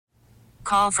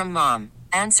call from mom.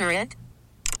 Answer it.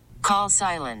 Call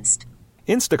silenced.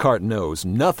 Instacart knows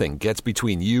nothing gets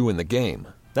between you and the game.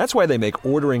 That's why they make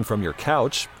ordering from your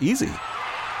couch easy.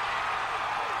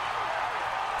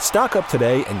 Stock up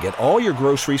today and get all your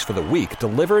groceries for the week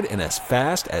delivered in as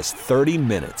fast as 30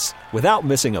 minutes without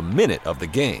missing a minute of the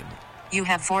game. You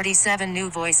have 47 new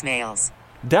voicemails.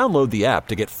 Download the app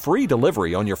to get free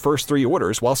delivery on your first 3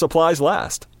 orders while supplies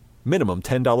last. Minimum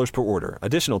 $10 per order.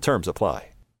 Additional terms apply.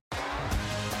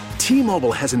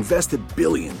 T-Mobile has invested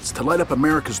billions to light up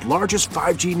America's largest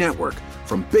 5G network,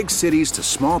 from big cities to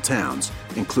small towns,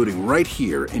 including right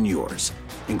here in yours.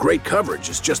 And great coverage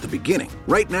is just the beginning.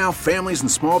 Right now, families and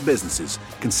small businesses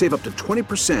can save up to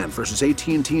 20% versus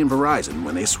AT&T and Verizon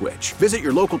when they switch. Visit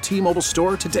your local T-Mobile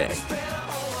store today.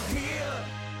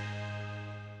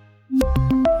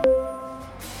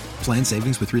 Plan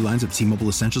savings with 3 lines of T-Mobile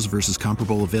Essentials versus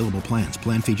comparable available plans.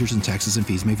 Plan features and taxes and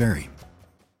fees may vary.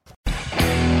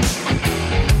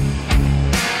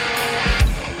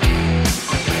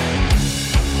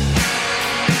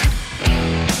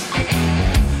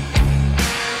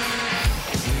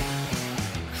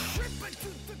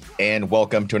 And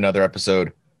welcome to another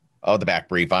episode of The Back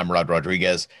Brief. I'm Rod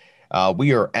Rodriguez.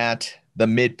 We are at the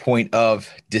midpoint of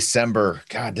December.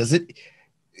 God,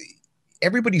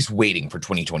 everybody's waiting for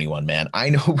 2021, man.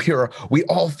 I know we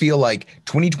all feel like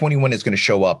 2021 is going to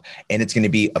show up and it's going to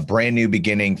be a brand new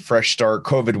beginning, fresh start.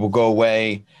 COVID will go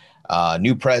away,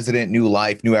 new president, new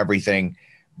life, new everything.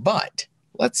 But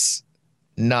let's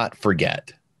not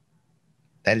forget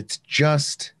that it's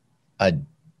just a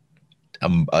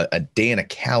day in a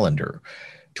calendar.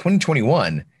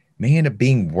 2021 may end up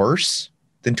being worse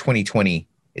than 2020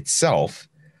 itself.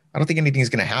 I don't think anything is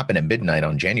going to happen at midnight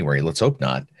on January. Let's hope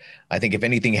not. I think if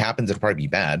anything happens, it'll probably be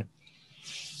bad.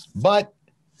 But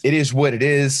it is what it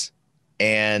is,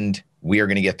 and we are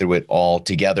going to get through it all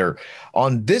together.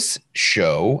 On this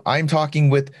show, I'm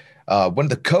talking with one of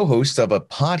the co-hosts of a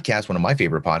podcast, one of my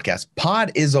favorite podcasts,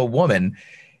 Pod is a Woman.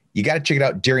 You got to check it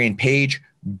out, Darian Page.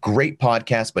 Great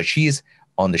podcast, but she's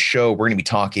on the show. We're going to be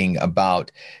talking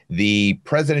about the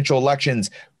presidential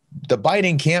elections, the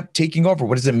Biden camp taking over.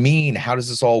 What does it mean? How does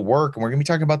this all work? And we're going to be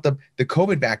talking about the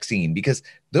COVID vaccine, because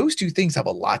those two things have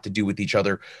a lot to do with each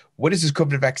other. What does this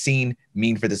COVID vaccine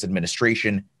mean for this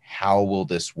administration? How will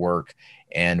this work?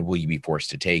 And will you be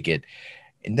forced to take it?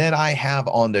 And then I have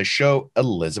on the show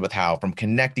Elizabeth Howe from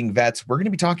Connecting Vets. We're going to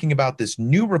be talking about this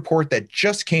new report that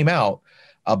just came out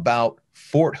about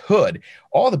Fort Hood,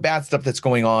 all the bad stuff that's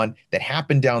going on that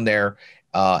happened down there.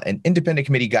 An independent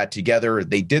committee got together.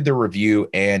 They did their review,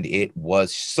 and it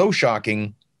was so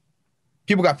shocking.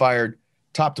 People got fired,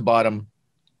 top to bottom.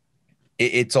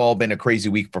 It's all been a crazy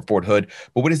week for Fort Hood.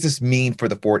 But what does this mean for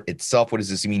the fort itself? What does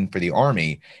this mean for the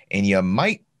Army? And you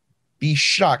might be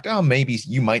shocked. Oh, maybe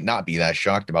you might not be that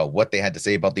shocked about what they had to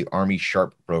say about the Army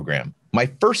SHARP program. My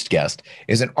first guest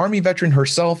is an Army veteran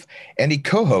herself and a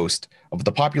co-host of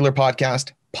the popular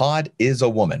podcast, Pod is a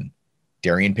Woman,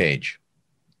 Darian Page.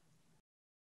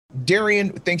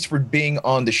 Darian, thanks for being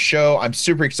on the show. I'm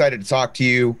super excited to talk to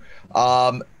you.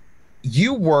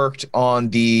 You worked on in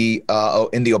the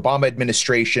Obama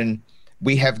administration.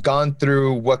 We have gone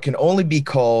through what can only be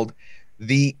called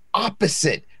the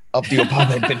opposite of the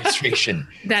Obama administration.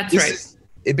 That's right.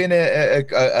 It's been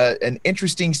an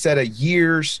interesting set of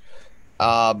years.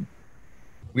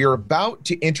 We are about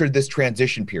to enter this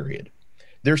transition period.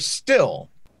 There's still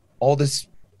all this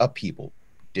upheaval.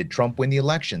 Did Trump win the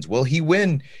elections? Will he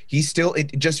win? He's still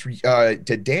just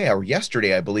today or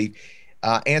yesterday, I believe,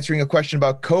 answering a question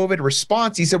about COVID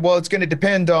response. He said, well, it's going to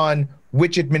depend on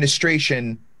which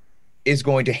administration is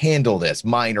going to handle this,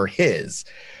 mine or his.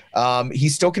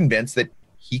 He's still convinced that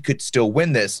he could still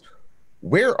win this.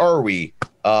 Where are we,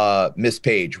 Miss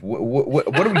Page?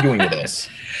 What are we doing with this?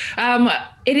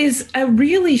 It is a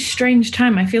really strange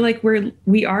time. I feel like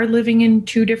we are living in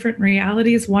two different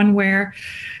realities. One where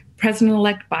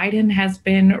President-elect Biden has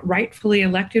been rightfully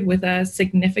elected with a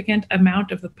significant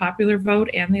amount of the popular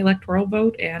vote and the electoral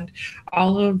vote, and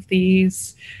all of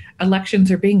these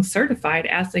elections are being certified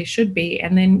as they should be.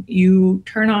 And then you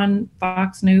turn on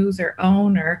Fox News or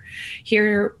OWN or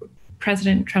hear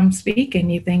President Trump speak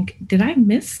and you think, did I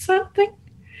miss something?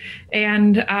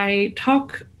 And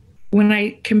when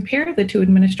I compare the two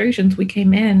administrations, we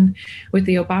came in with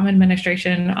the Obama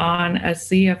administration on a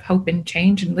sea of hope and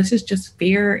change, and this is just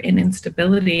fear and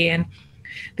instability. And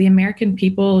the American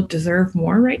people deserve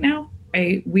more right now.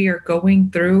 We are going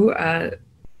through a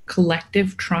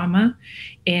collective trauma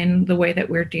in the way that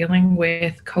we're dealing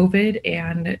with COVID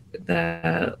and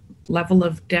the level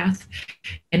of death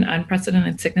and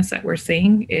unprecedented sickness that we're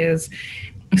seeing is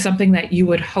something that you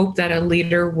would hope that a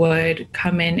leader would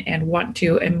come in and want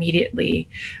to immediately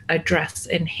address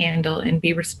and handle and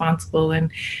be responsible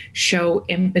and show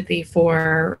empathy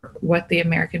for what the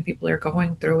American people are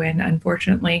going through. And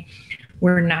unfortunately,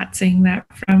 we're not seeing that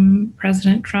from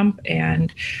President Trump.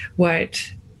 And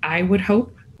what I would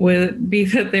hope would be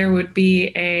that there would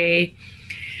be a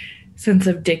sense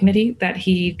of dignity that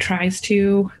he tries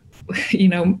to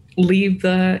leave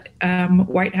the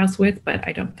White House with, but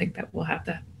I don't think that we'll have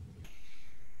that.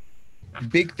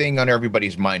 Big thing on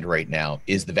everybody's mind right now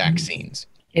is the vaccines.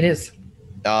 It is.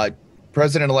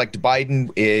 President-elect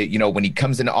Biden, when he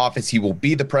comes into office, he will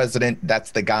be the president.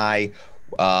 That's the guy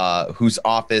whose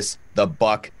office the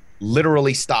buck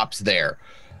literally stops there.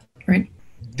 Right.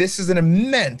 This is an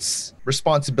immense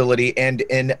responsibility, and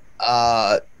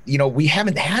we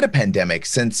haven't had a pandemic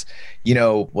since,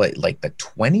 like the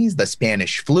 20s, the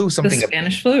Spanish flu,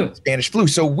 Spanish flu.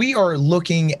 So we are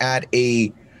looking at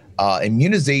a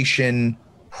immunization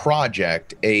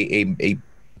project, a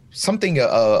something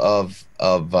of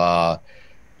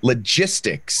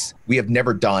logistics we have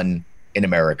never done in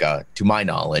America, to my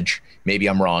knowledge. Maybe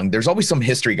I'm wrong. There's always some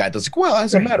history guy that's like, well,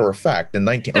 as a matter of fact, in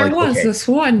this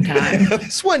one time.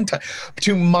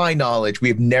 To my knowledge, we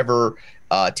have never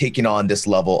taken on this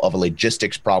level of a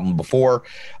logistics problem before.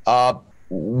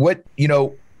 What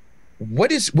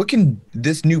can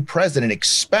this new president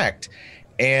expect?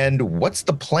 And what's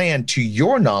the plan, to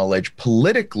your knowledge,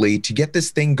 politically, to get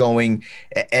this thing going?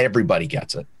 Everybody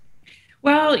gets it.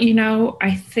 Well,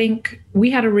 I think we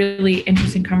had a really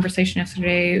interesting conversation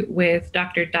yesterday with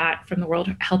Dr. Dot from the World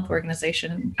Health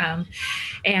Organization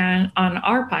and on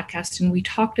our podcast, and we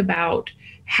talked about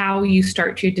how you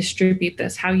start to distribute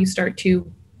this, how you start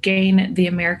to gain the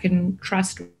American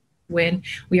trust when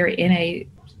we are in a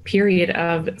period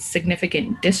of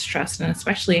significant distrust, and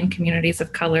especially in communities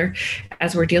of color,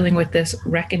 as we're dealing with this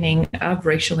reckoning of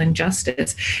racial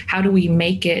injustice. How do we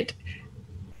make it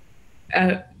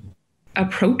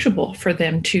approachable for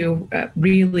them to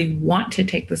really want to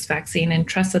take this vaccine and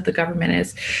trust that the government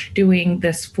is doing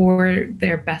this for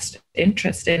their best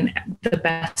interest and the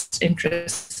best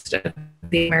interest of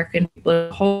the American people as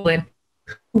a whole? And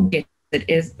who gets it?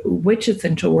 Is which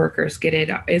essential workers get it?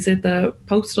 Is it the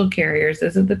postal carriers?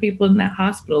 Is it the people in the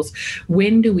hospitals?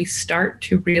 When do we start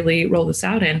to really roll this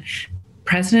out? And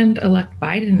President-elect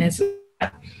Biden is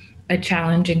a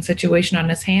challenging situation on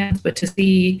his hands, but to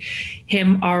see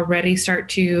him already start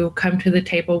to come to the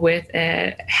table with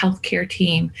a healthcare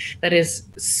team that is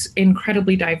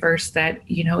incredibly diverse, that,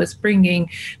 is bringing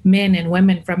men and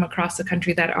women from across the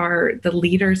country that are the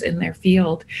leaders in their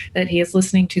field, that he is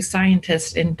listening to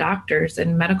scientists and doctors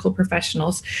and medical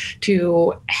professionals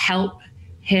to help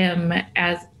him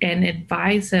and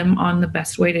advise him on the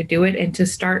best way to do it, and to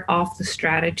start off the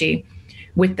strategy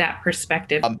with that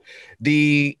perspective.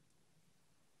 The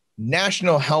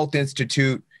National Health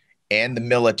Institute and the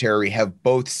military have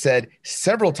both said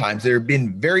several times, they've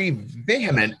been very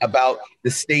vehement about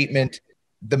the statement,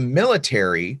 the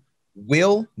military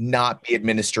will not be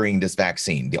administering this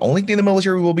vaccine. The only thing the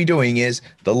military will be doing is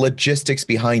the logistics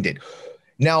behind it.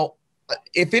 Now,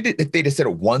 if they'd have said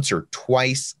it once or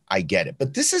twice, I get it.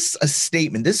 But this is a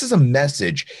statement. This is a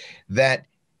message that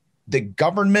the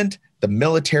government, the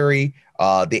military,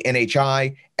 the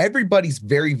NHI, everybody's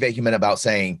very vehement about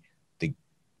saying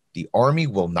the Army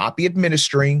will not be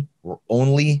administering, we're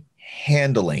only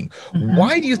handling. Mm-hmm.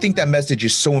 Why do you think that message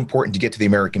is so important to get to the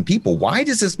American people? Why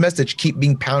does this message keep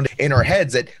being pounded in our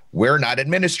heads that we're not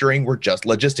administering, we're just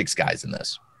logistics guys in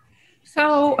this?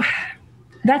 So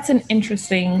that's an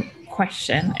interesting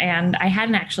question, and I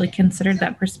hadn't actually considered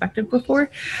that perspective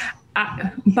before.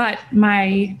 But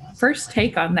my first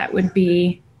take on that would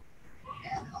be,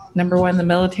 number one, the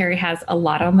military has a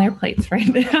lot on their plates right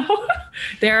now.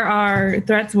 There are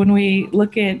threats when we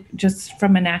look at just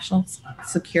from a national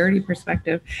security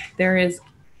perspective. There is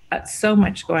so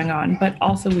much going on, but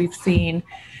also we've seen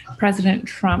President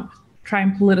Trump try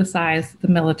and politicize the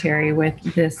military with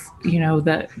this,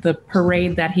 the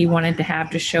parade that he wanted to have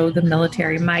to show the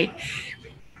military might,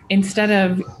 instead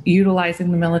of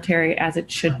utilizing the military as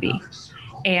it should be.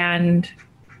 And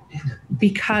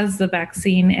because the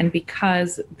vaccine and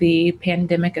because the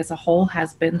pandemic as a whole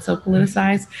has been so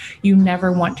politicized, you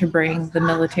never want to bring the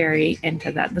military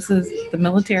into that. The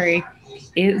military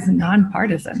is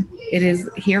nonpartisan. It is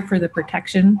here for the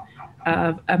protection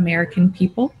of American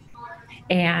people.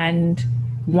 And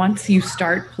once you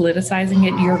start politicizing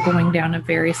it, you're going down a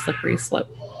very slippery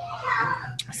slope.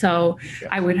 So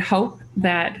I would hope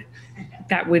that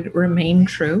that would remain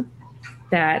true,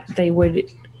 that they would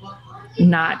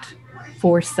not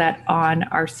force set on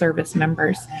our service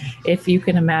members. If you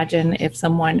can imagine, if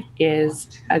someone is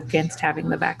against having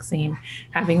the vaccine,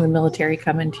 having the military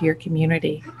come into your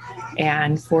community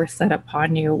and force that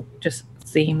upon you just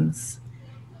seems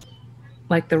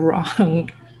like the wrong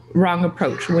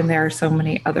approach when there are so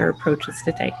many other approaches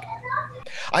to take.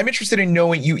 I'm interested in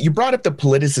knowing, you brought up the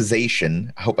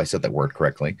politicization, I hope I said that word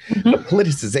correctly, the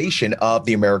politicization of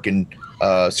the American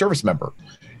service member.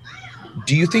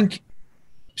 Do you think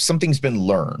something's been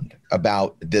learned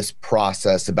about this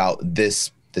process, about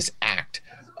this act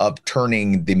of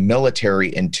turning the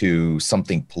military into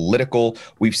something political?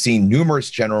 We've seen numerous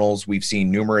generals, we've seen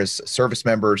numerous service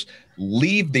members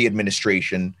leave the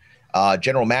administration,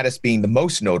 General Mattis being the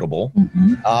most notable.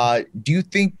 Do you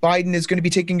think Biden is going to be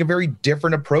taking a very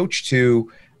different approach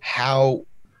to how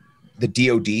the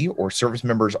DOD or service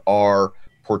members are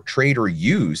portrayed or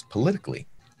used politically?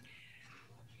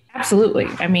 Absolutely.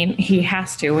 I mean, he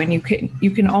has to, and you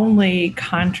can only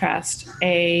contrast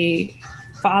a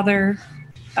father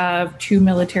of 2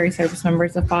 military service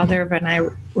members, a father of an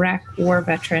Iraq war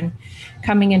veteran,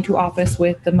 coming into office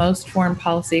with the most foreign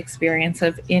policy experience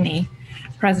of any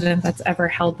president that's ever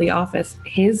held the office.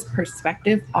 His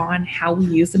perspective on how we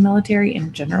use the military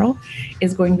in general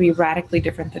is going to be radically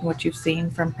different than what you've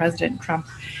seen from President Trump.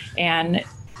 And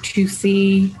to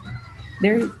see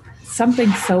there's something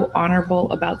so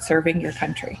honorable about serving your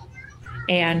country.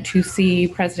 And to see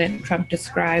President Trump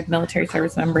describe military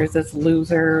service members as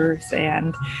losers,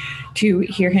 and to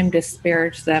hear him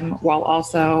disparage them while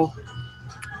also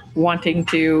wanting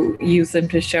to use them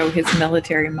to show his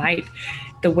military might,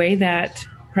 the way that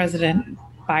President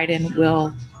Biden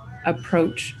will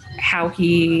approach how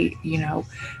he,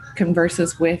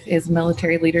 converses with his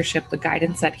military leadership, the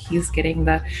guidance that he's getting,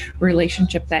 the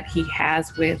relationship that he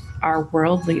has with our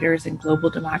world leaders and global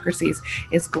democracies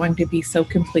is going to be so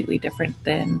completely different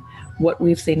than what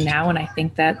we've seen now. And I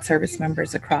think that service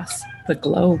members across the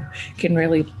globe can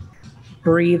really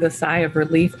breathe a sigh of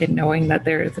relief in knowing that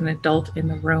there is an adult in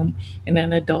the room, and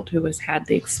an adult who has had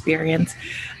the experience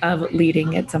of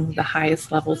leading at some of the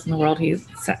highest levels in the world. He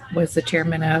was the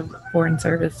chairman of Foreign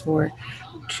Service for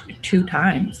 2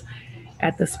 times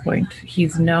at this point.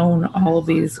 He's known all of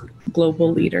these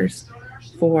global leaders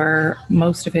for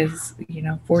most of his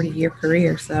 40-year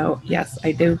career. So yes,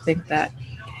 I do think that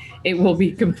it will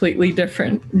be completely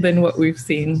different than what we've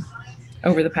seen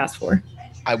over the past 4.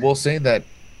 I will say that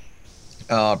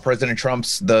President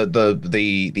Trump's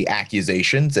the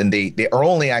accusations, and they are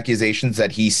only accusations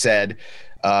that he said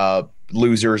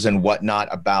losers and whatnot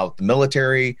about the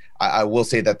military. I will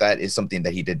say that is something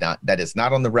that he did not, that is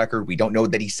not on the record. We don't know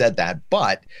that he said that,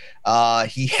 but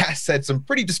he has said some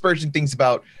pretty disparaging things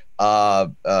about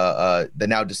the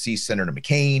now deceased Senator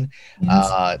McCain.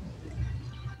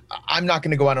 I'm not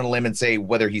going to go out on a limb and say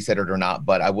whether he said it or not,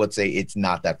 but I would say it's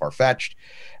not that far-fetched.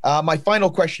 My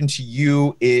final question to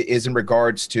you is in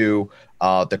regards to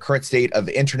the current state of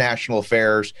international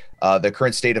affairs, the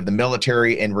current state of the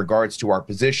military in regards to our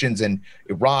positions in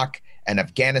Iraq and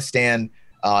Afghanistan.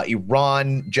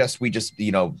 Iran,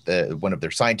 one of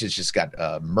their scientists just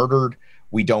got murdered.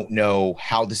 We don't know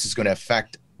how this is going to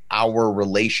affect our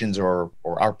relations or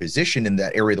our position in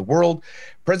that area of the world.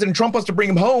 President Trump wants to bring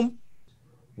him home.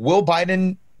 Will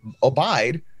Biden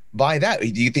abide by that? Do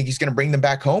you think he's going to bring them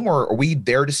back home, or are we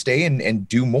there to stay and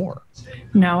do more?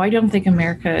 No, I don't think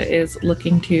America is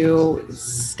looking to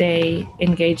stay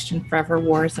engaged in forever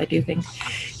wars. I do think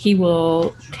he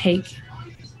will take,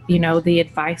 the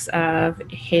advice of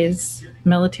his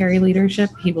military leadership.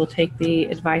 He will take the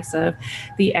advice of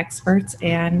the experts,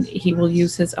 and he will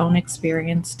use his own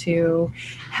experience to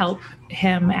help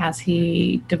him as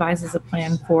he devises a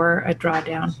plan for a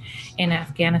drawdown in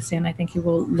Afghanistan. I think he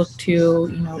will look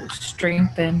to,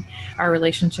 strengthen our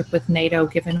relationship with NATO,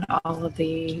 given all of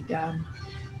the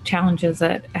challenges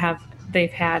that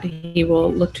they've had. He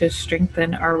will look to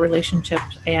strengthen our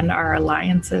relationships and our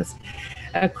alliances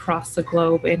across the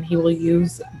globe, and he will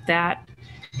use that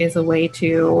as a way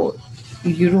to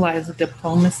utilize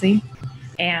diplomacy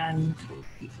and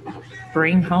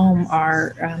bring home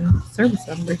our service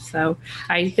members. So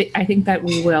I think that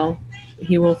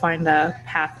he will find a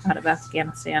path out of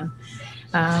Afghanistan.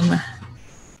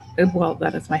 Well,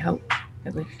 that is my hope,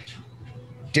 at least.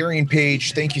 Darian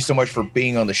Page, thank you so much for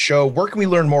being on the show. Where can we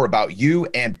learn more about you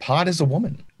and Pod as a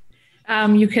Woman?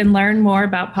 You can learn more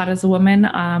about Pod as a Woman.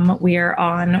 We are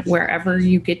on wherever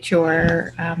you get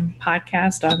your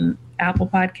podcast, on Apple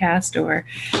Podcast or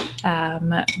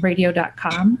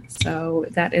radio.com. So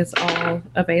that is all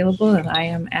available. And I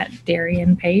am at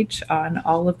Darian Page on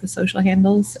all of the social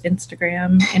handles,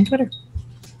 Instagram and Twitter.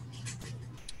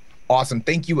 Awesome.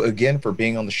 Thank you again for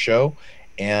being on the show,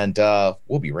 and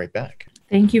we'll be right back.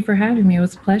 Thank you for having me. It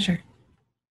was a pleasure.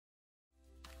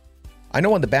 I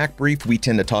know on the Back Brief, we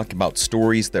tend to talk about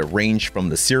stories that range from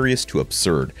the serious to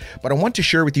absurd, but I want to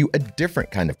share with you a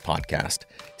different kind of podcast.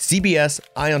 CBS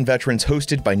Eye on Veterans,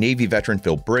 hosted by Navy veteran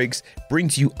Phil Briggs,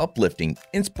 brings you uplifting,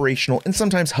 inspirational, and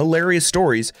sometimes hilarious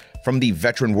stories from the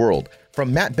veteran world.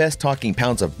 From Matt Best talking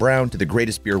pounds of brown to the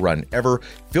greatest beer run ever,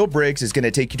 Phil Briggs is going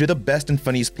to take you to the best and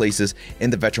funniest places in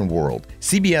the veteran world.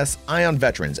 CBS Eye on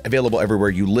Veterans, available everywhere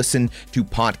you listen to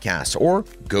podcasts, or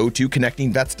go to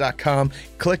connectingvets.com,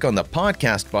 click on the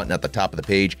podcast button at the top of the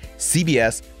page,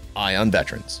 CBS Eye on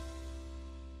Veterans.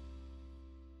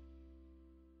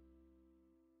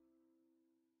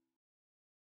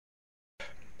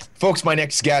 Folks, my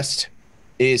next guest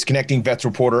is Connecting Vets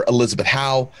reporter Elizabeth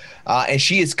Howe, and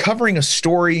she is covering a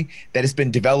story that has been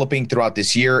developing throughout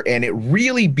this year, and it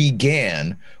really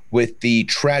began with the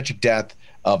tragic death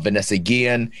of Vanessa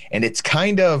Guillen, and it's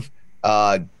kind of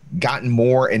gotten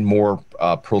more and more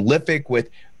prolific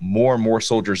with more and more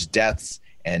soldiers' deaths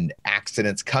and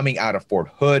accidents coming out of Fort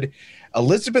Hood.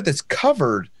 Elizabeth has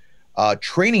covered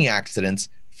training accidents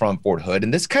from Fort Hood,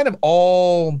 and this kind of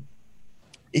all...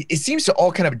 It seems to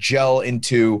all kind of gel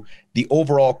into the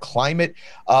overall climate.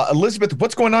 Elizabeth,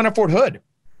 what's going on at Fort Hood?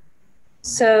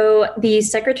 So the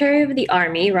Secretary of the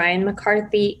Army, Ryan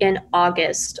McCarthy, in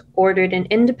August ordered an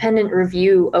independent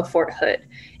review of Fort Hood.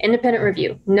 Independent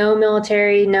review. No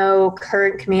military, no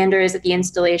current commanders at the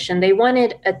installation. They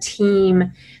wanted a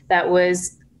team that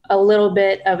was a little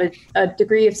bit of a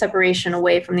degree of separation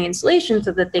away from the installation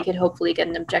so that they could hopefully get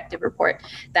an objective report.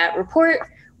 That report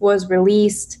was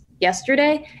released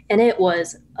yesterday, and it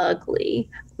was ugly.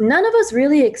 None of us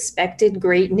really expected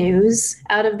great news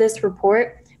out of this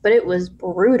report, but it was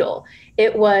brutal.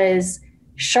 It was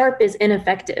SHARP is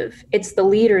ineffective. It's the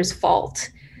leader's fault.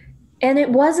 And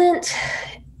it wasn't,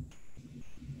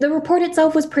 the report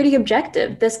itself was pretty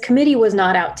objective. This committee was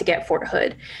not out to get Fort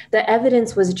Hood. The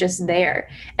evidence was just there.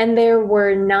 And there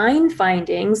were 9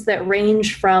 findings that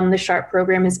range from the SHARP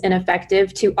program is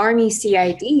ineffective to Army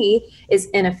CID is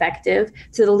ineffective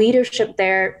to the leadership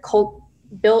there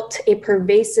built a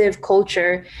pervasive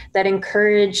culture that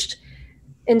encouraged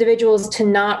individuals to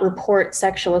not report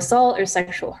sexual assault or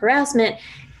sexual harassment.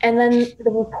 And then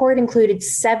the report included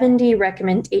 70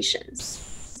 recommendations.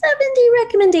 70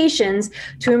 recommendations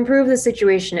to improve the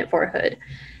situation at Fort Hood.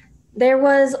 There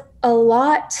was a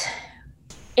lot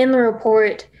in the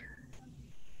report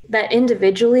that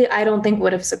individually I don't think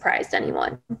would have surprised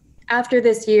anyone. After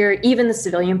this year, even the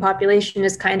civilian population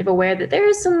is kind of aware that there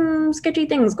is some sketchy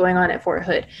things going on at Fort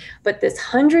Hood. But this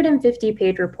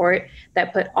 150-page report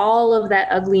that put all of that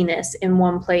ugliness in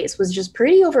one place was just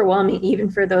pretty overwhelming,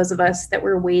 even for those of us that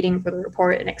were waiting for the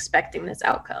report and expecting this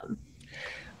outcome.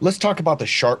 Let's talk about the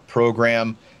SHARP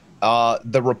program.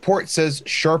 The report says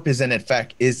SHARP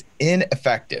is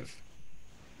ineffective.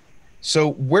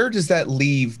 So where does that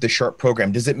leave the SHARP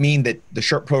program? Does it mean that the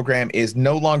SHARP program is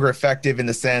no longer effective in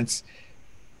the sense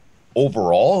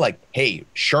overall, like, hey,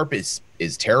 SHARP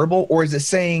is terrible? Or is it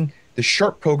saying the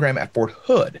SHARP program at Fort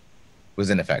Hood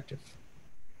was ineffective?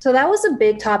 So that was a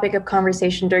big topic of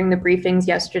conversation during the briefings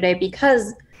yesterday,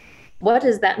 because what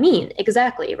does that mean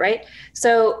exactly, right?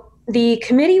 So the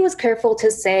committee was careful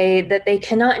to say that they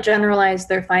cannot generalize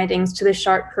their findings to the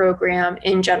SHARP program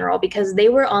in general because they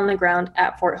were on the ground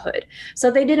at Fort Hood. So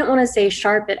they didn't want to say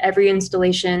SHARP at every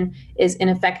installation is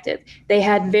ineffective. They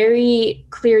had very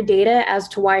clear data as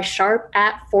to why SHARP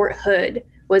at Fort Hood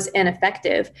was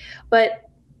ineffective. But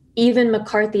even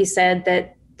McCarthy said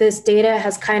that this data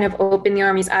has kind of opened the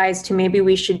Army's eyes to maybe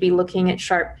we should be looking at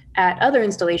SHARP at other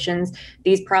installations.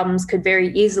 These problems could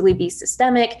very easily be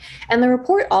systemic. And the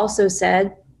report also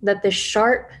said that the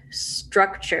SHARP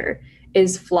structure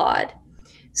is flawed.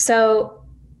 So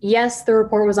yes, the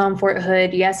report was on Fort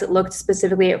Hood. Yes, it looked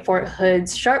specifically at Fort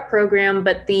Hood's SHARP program,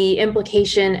 but the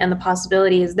implication and the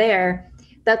possibility is there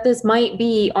that this might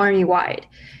be Army-wide.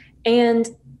 And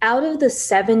out of the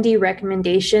 70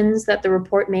 recommendations that the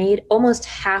report made, almost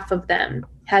half of them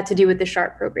had to do with the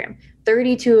SHARP program.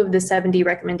 32 of the 70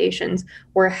 recommendations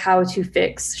were how to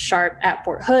fix SHARP at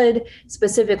Fort Hood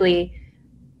specifically,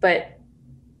 but,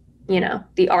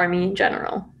 the Army in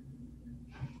general.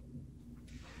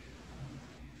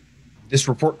 This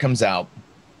report comes out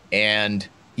and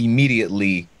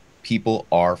immediately people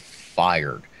are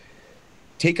fired.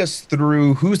 Take us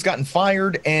through who's gotten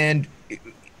fired, and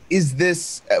is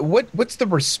this what's the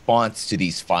response to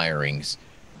these firings?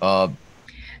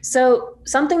 So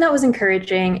something that was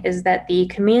encouraging is that the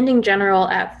commanding general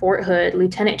at Fort Hood,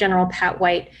 Lieutenant General Pat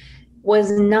White,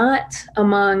 was not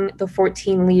among the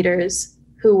 14 leaders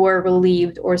who were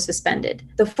relieved or suspended.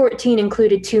 The 14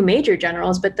 included 2 major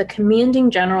generals, but the commanding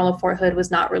general of Fort Hood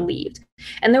was not relieved.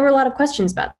 And there were a lot of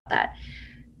questions about that.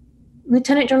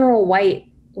 Lieutenant General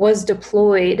White was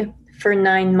deployed for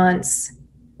 9 months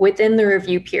within the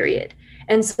review period.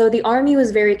 And so the Army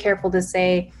was very careful to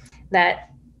say that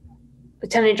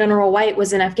Lieutenant General White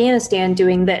was in Afghanistan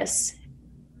doing this,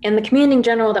 and the commanding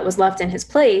general that was left in his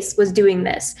place was doing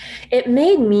this. It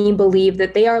made me believe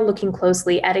that they are looking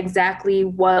closely at exactly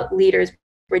what leaders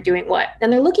were doing what.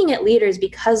 And they're looking at leaders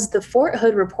because the Fort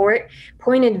Hood report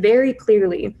pointed very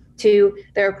clearly to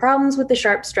there are problems with the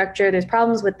SHARP structure, there's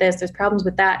problems with this, there's problems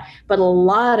with that, but a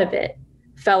lot of it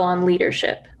fell on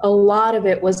leadership. A lot of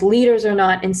it was leaders are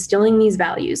not instilling these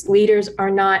values. Leaders are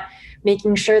not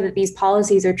making sure that these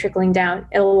policies are trickling down.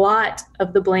 A lot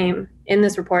of the blame in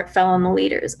this report fell on the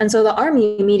leaders. And so the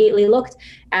Army immediately looked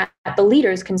at the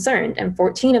leaders concerned, and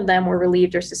 14 of them were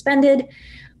relieved or suspended,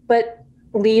 but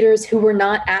leaders who were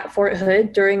not at Fort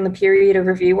Hood during the period of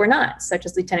review were not, such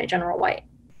as Lieutenant General White.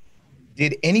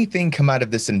 Did anything come out of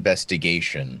this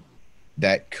investigation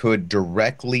that could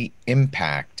directly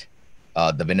impact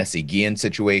the Vanessa Guillen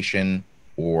situation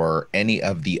or any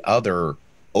of the other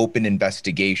open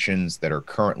investigations that are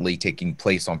currently taking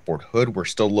place on Fort Hood? We're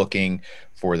still looking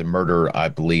for the murder, I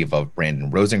believe, of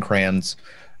Brandon Rosencrantz.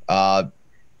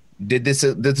 Did this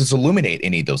illuminate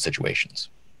any of those situations?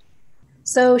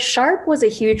 So SHARP was a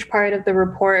huge part of the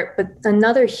report, but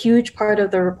another huge part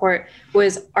of the report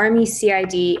was Army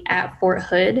CID at Fort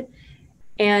Hood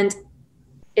and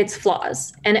its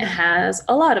flaws, and it has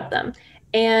a lot of them.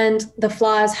 And the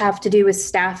flaws have to do with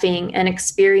staffing and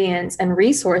experience and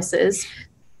resources.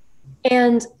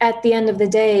 And at the end of the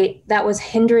day, that was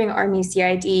hindering Army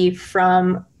CID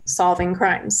from solving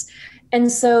crimes.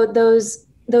 And so those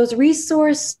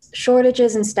resource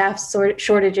shortages and staff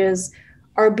shortages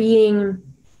are being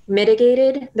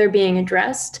mitigated, they're being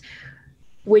addressed,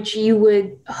 which you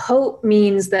would hope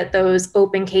means that those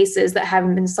open cases that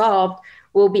haven't been solved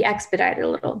will be expedited a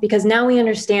little, because now we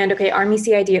understand, okay, Army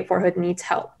CID at Fort Hood needs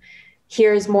help.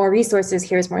 Here's more resources,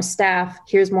 here's more staff,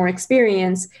 here's more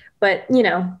experience. But, you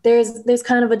know, there's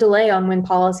kind of a delay on when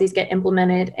policies get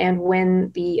implemented and when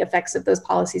the effects of those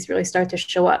policies really start to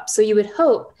show up. So you would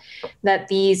hope that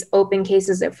these open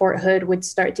cases at Fort Hood would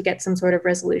start to get some sort of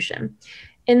resolution.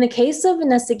 In the case of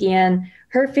Vanessa Guillen,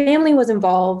 her family was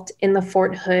involved in the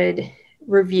Fort Hood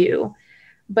review,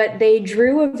 but they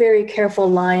drew a very careful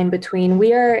line between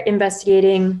we are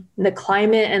investigating the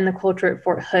climate and the culture at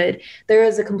Fort Hood. There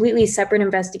is a completely separate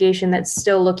investigation that's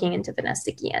still looking into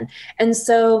Vanessa Guillen. And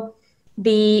so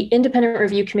the Independent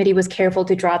Review Committee was careful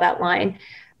to draw that line.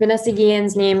 Vanessa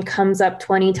Guillen's name comes up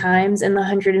 20 times in the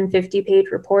 150-page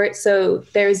report. So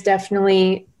there's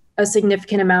definitely a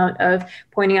significant amount of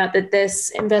pointing out that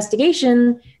this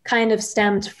investigation kind of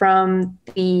stemmed from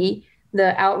the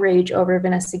outrage over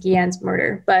Vanessa Guillen's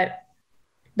murder. But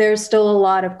there's still a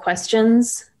lot of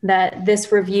questions that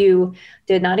this review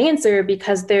did not answer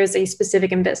because there's a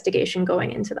specific investigation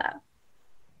going into that.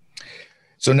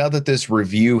 So now that this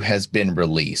review has been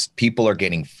released, people are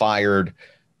getting fired.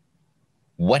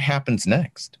 What happens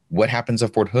next? What happens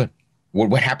at Fort Hood?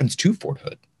 What happens to Fort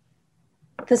Hood?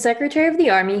 The Secretary of the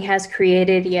Army has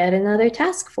created yet another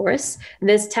task force.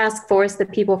 This task force, the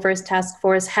People First Task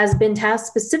Force, has been tasked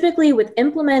specifically with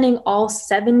implementing all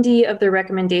 70 of the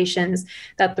recommendations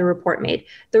that the report made.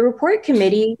 The report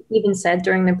committee even said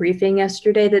during the briefing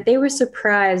yesterday that they were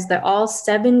surprised that all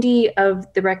 70 of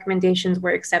the recommendations were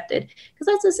accepted, because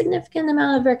that's a significant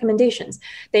amount of recommendations.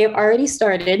 They have already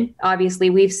started.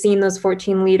 Obviously, we've seen those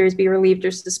 14 leaders be relieved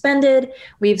or suspended.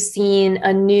 We've seen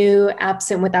a new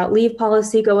absent without leave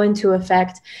policy go into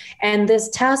effect. And this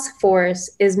task force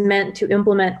is meant to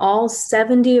implement all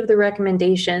 70 of the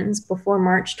recommendations before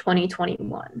March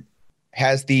 2021.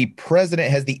 Has the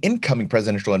incoming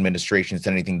presidential administration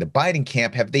said anything? The Biden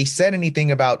camp, have they said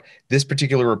anything about this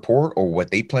particular report or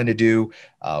what they plan to do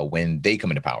when they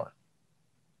come into power?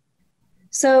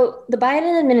 So the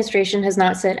Biden administration has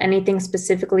not said anything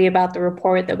specifically about the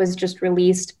report that was just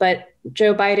released, but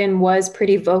Joe Biden was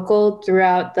pretty vocal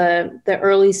throughout the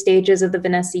early stages of the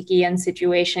Vanessa Guillen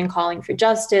situation, calling for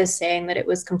justice, saying that it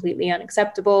was completely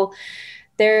unacceptable.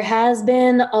 There has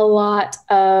been a lot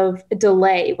of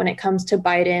delay when it comes to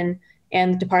Biden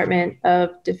and the Department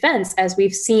of Defense. As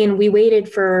we've seen, we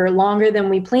waited for longer than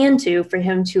we planned to for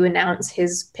him to announce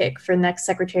his pick for next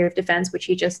Secretary of Defense, which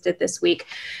he just did this week.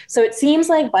 So it seems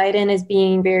like Biden is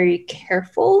being very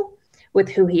careful with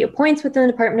who he appoints within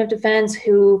the Department of Defense,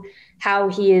 how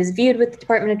he is viewed with the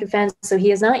Department of Defense. So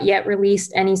he has not yet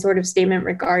released any sort of statement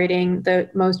regarding the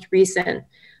most recent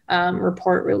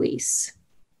report release.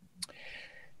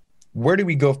 Where do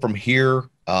we go from here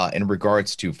in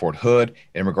regards to Fort Hood,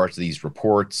 in regards to these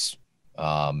reports?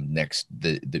 Next,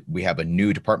 we have a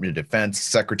new Department of Defense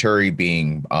secretary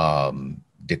being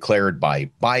declared by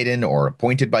Biden or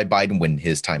appointed by Biden when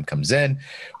his time comes in.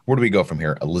 Where do we go from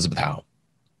here? Elizabeth Howe.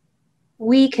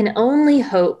 We can only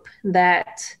hope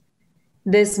that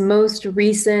this most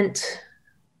recent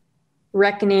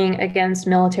reckoning against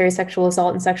military sexual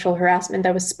assault and sexual harassment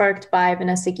that was sparked by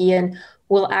Vanessa Guillen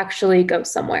will actually go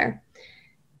somewhere.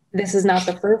 This is not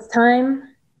the first time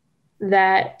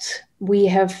that we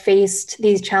have faced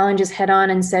these challenges head on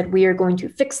and said we are going to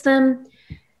fix them.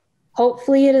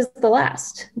 Hopefully it is the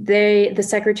last. The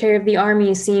Secretary of the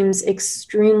Army seems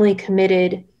extremely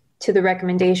committed to the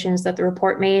recommendations that the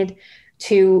report made,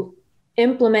 to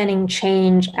implementing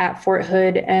change at Fort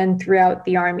Hood and throughout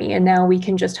the Army. And now we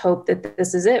can just hope that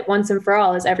this is it once and for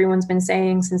all, as everyone's been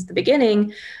saying since the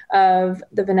beginning of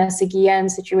the Vanessa Guillen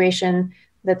situation,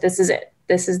 that this is it.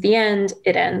 This is the end.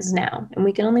 It ends now. And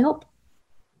we can only hope.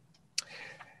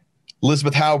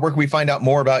 Elizabeth Howe, where can we find out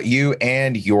more about you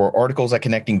and your articles at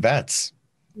Connecting Vets?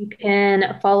 You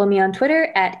can follow me on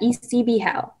Twitter at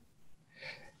ECBHowe.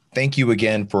 Thank you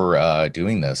again for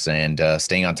doing this and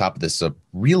staying on top of this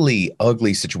really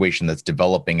ugly situation that's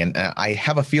developing. And I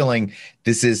have a feeling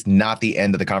this is not the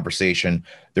end of the conversation.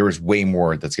 There is way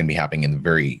more that's going to be happening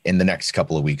in the next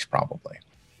couple of weeks, probably.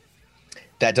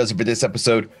 That does it for this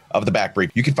episode of The Back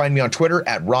Brief. You can find me on Twitter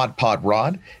at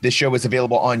RodPodRod. This show is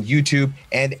available on YouTube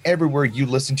and everywhere you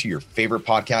listen to your favorite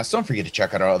podcasts. Don't forget to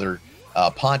check out our other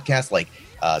podcasts like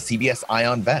CBS Eye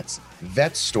on Vets,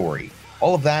 Vet Story.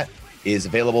 All of that is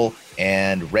available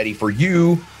and ready for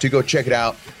you to go check it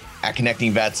out at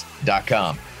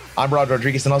connectingvets.com. I'm Rod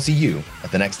Rodriguez, and I'll see you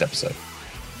at the next episode.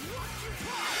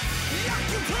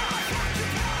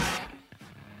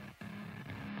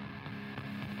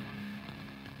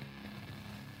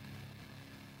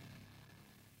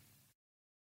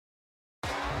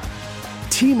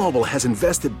 T-Mobile has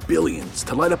invested billions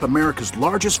to light up America's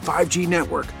largest 5G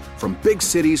network, from big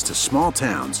cities to small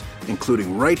towns,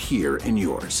 including right here in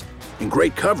yours. And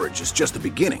great coverage is just the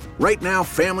beginning. Right now,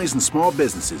 families and small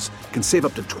businesses can save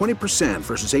up to 20%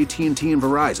 versus AT&T and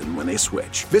Verizon when they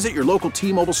switch. Visit your local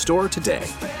T-Mobile store today.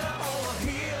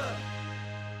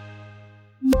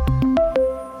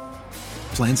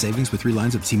 Plan savings with 3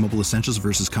 lines of T-Mobile Essentials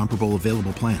versus comparable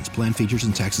available plans. Plan features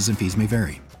and taxes and fees may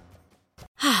vary.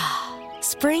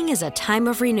 Spring is a time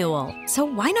of renewal, so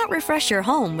why not refresh your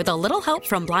home with a little help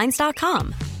from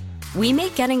Blinds.com? We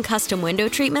make getting custom window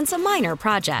treatments a minor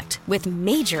project with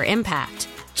major impact.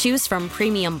 Choose from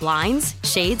premium blinds,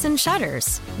 shades, and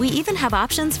shutters. We even have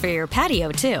options for your patio,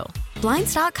 too.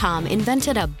 Blinds.com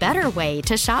invented a better way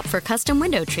to shop for custom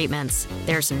window treatments.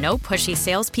 There's no pushy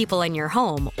salespeople in your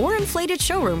home or inflated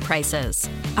showroom prices.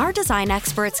 Our design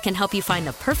experts can help you find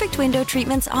the perfect window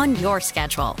treatments on your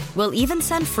schedule. We'll even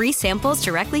send free samples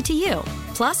directly to you.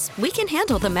 Plus, we can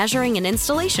handle the measuring and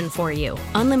installation for you.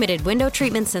 Unlimited window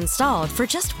treatments installed for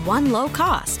just one low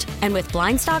cost. And with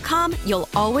Blinds.com, you'll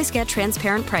always get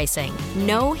transparent pricing.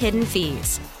 No hidden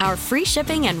fees. Our free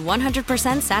shipping and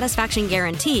 100% satisfaction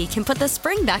guarantee can put the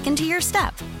spring back into your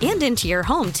step and into your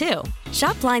home, too.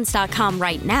 Shop Blinds.com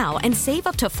right now and save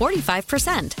up to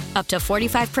 45%. Up to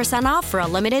 45% off for a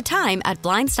limited time at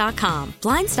Blinds.com.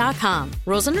 Blinds.com.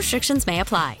 Rules and restrictions may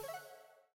apply.